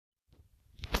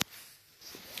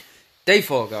Day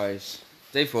 4, guys.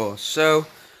 Day 4. So,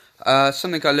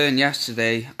 something I learned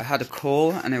yesterday. I had a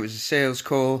call, and it was a sales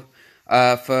call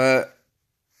for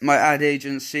my ad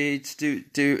agency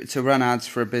to run ads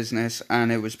for a business,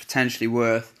 and it was potentially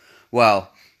worth.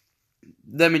 Well,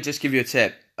 let me just give you a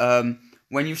tip.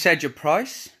 When you said your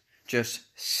price, just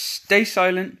stay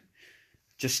silent.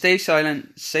 Just stay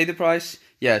silent. Say the price.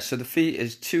 Yeah. So the fee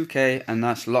is 2K, and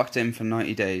that's locked in for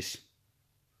 90 days.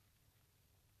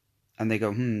 And they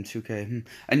go, 2K,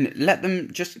 and let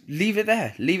them just leave it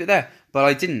there. But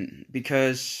I didn't,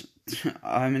 because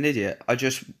I'm an idiot.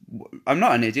 I'm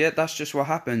not an idiot. That's just what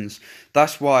happens.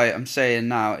 That's why I'm saying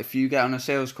now, if you get on a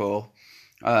sales call,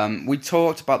 we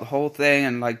talked about the whole thing,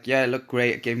 and it looked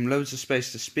great. It gave him loads of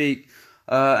space to speak,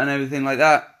 and everything like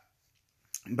that.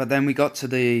 But then we got to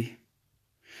the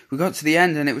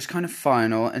end, and it was kind of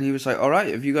final, and he was like, all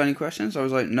right, have you got any questions? I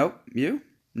was like, nope. You?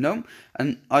 No.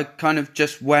 And I kind of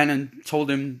just went and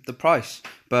told him the price,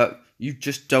 but you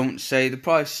just don't say the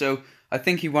price. So I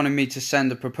think he wanted me to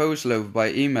send a proposal over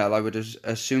by email. I would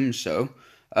assume so.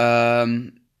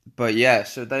 But yeah,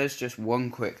 so there's just one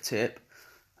quick tip.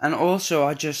 And also,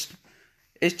 it's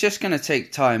just going to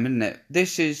take time, isn't it?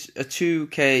 This is a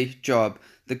 2K job.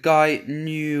 The guy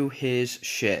knew his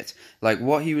shit. Like,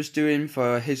 what he was doing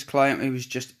for his client, it was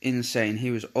just insane.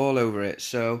 He was all over it.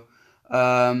 So,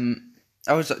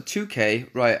 I was at 2K,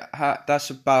 right? That's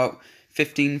about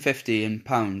 1550 in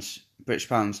pounds, British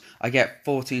pounds. I get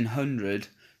 1400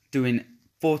 doing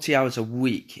 40 hours a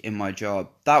week in my job.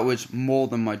 That was more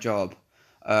than my job.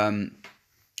 But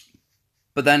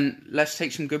then let's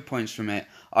take some good points from it.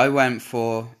 I went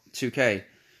for 2K.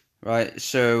 Right,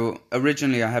 so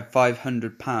originally I had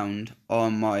 £500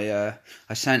 on my,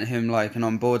 I sent him like an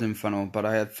onboarding funnel, but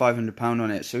I had £500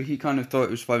 on it, so he kind of thought it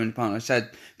was £500. I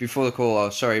said before the call, oh,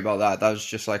 sorry about that was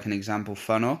just like an example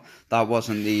funnel. That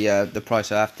wasn't the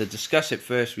price. I have to discuss it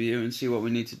first with you and see what we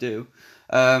need to do.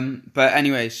 But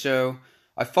anyway, so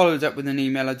I followed up with an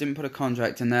email. I didn't put a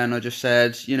contract in there, and I just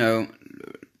said,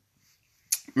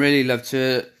 really love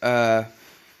to,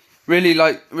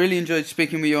 Really enjoyed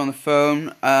speaking with you on the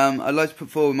phone. I'd like to put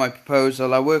forward my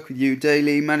proposal. I work with you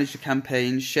daily, manage the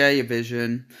campaign, share your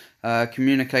vision,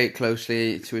 communicate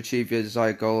closely to achieve your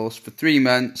desired goals for 3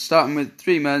 months, starting with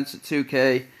 3 months at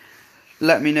 2K.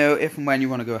 Let me know if and when you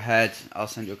want to go ahead. I'll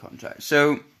send you a contract.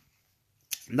 So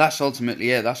that's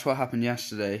ultimately it. That's what happened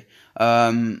yesterday.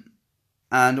 And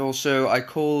also I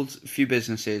called a few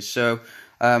businesses. So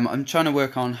I'm trying to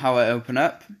work on how I open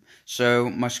up. So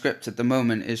my script at the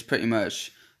moment is pretty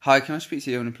much, hi, can I speak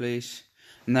to the owner, please?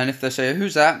 And then if they say,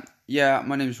 who's that? Yeah,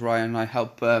 my name's Ryan. I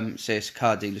help, say it's a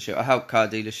car dealership. I help car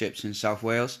dealerships in South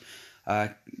Wales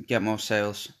get more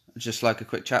sales. Just like a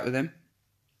quick chat with him.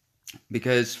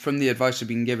 Because from the advice I've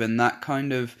been given,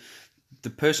 the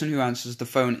person who answers the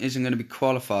phone isn't going to be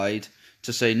qualified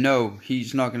to say, no,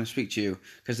 he's not going to speak to you,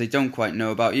 because they don't quite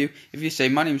know about you. If you say,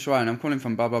 my name's Ryan, I'm calling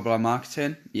from blah, blah, blah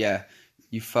marketing, yeah,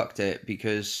 you fucked it,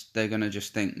 because they're going to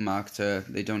just think marketer,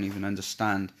 they don't even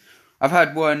understand. I've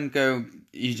had one go,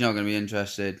 he's not going to be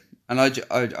interested, and I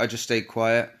just stayed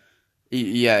quiet.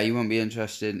 Yeah, he won't be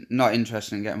interested, not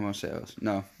interested in getting more sales.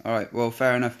 No, alright, well,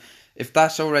 fair enough. If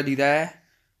that's already there,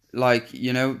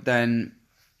 then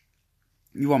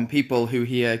you want people who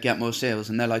hear get more sales,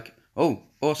 and they're like, oh,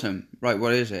 awesome, right,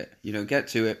 what is it? Get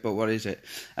to it, but what is it?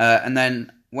 And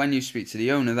then when you speak to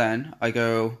the owner, then I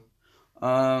go,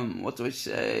 what do I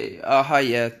say? Hi,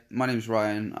 yeah, my name's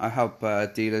Ryan. I help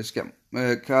dealers get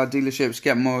car dealerships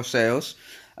get more sales.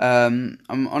 I'm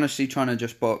honestly trying to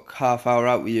just book half hour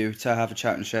out with you to have a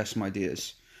chat and share some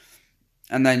ideas.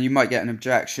 And then you might get an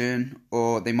objection,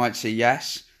 or they might say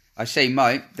yes. I say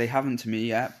might, they haven't to me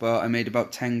yet, but I made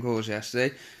about 10 calls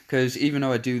yesterday, because even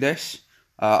though I do this,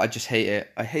 I just hate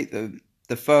it. I hate the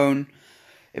phone.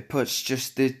 It puts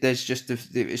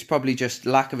it's probably just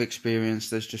lack of experience.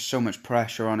 There's just so much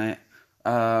pressure on it,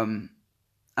 and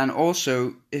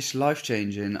also it's life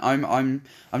changing. I'm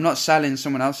not selling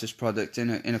someone else's product in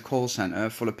a call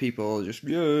center full of people. Just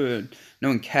no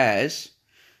one cares.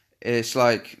 It's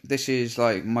like, this is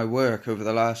like my work over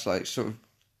the last sort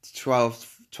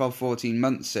of 14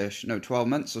 months ish. No, 12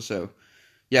 months or so.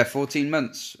 Yeah, 14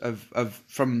 months of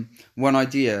from one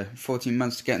idea, 14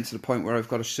 months to getting to the point where I've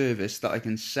got a service that I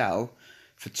can sell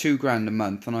for £2,000 a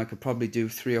month, and I could probably do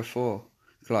 3 or 4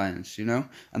 clients, and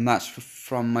that's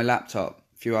from my laptop,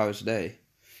 a few hours a day.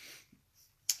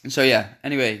 So yeah,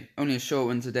 anyway, only a short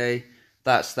one today.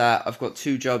 That's that. I've got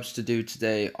 2 jobs to do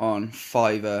today on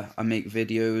Fiverr. I make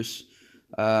videos.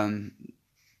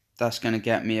 That's going to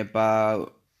get me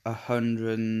about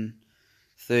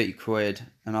 130 quid,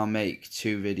 and I'll make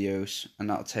 2 videos, and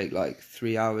that'll take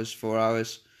 3 hours, 4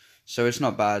 hours. so it's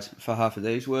not bad for half a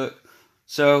day's work.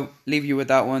 So, leave you with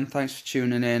that one. Thanks for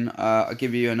tuning in. I'll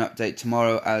give you an update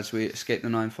tomorrow as we escape the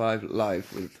 9-5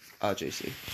 live with RJC.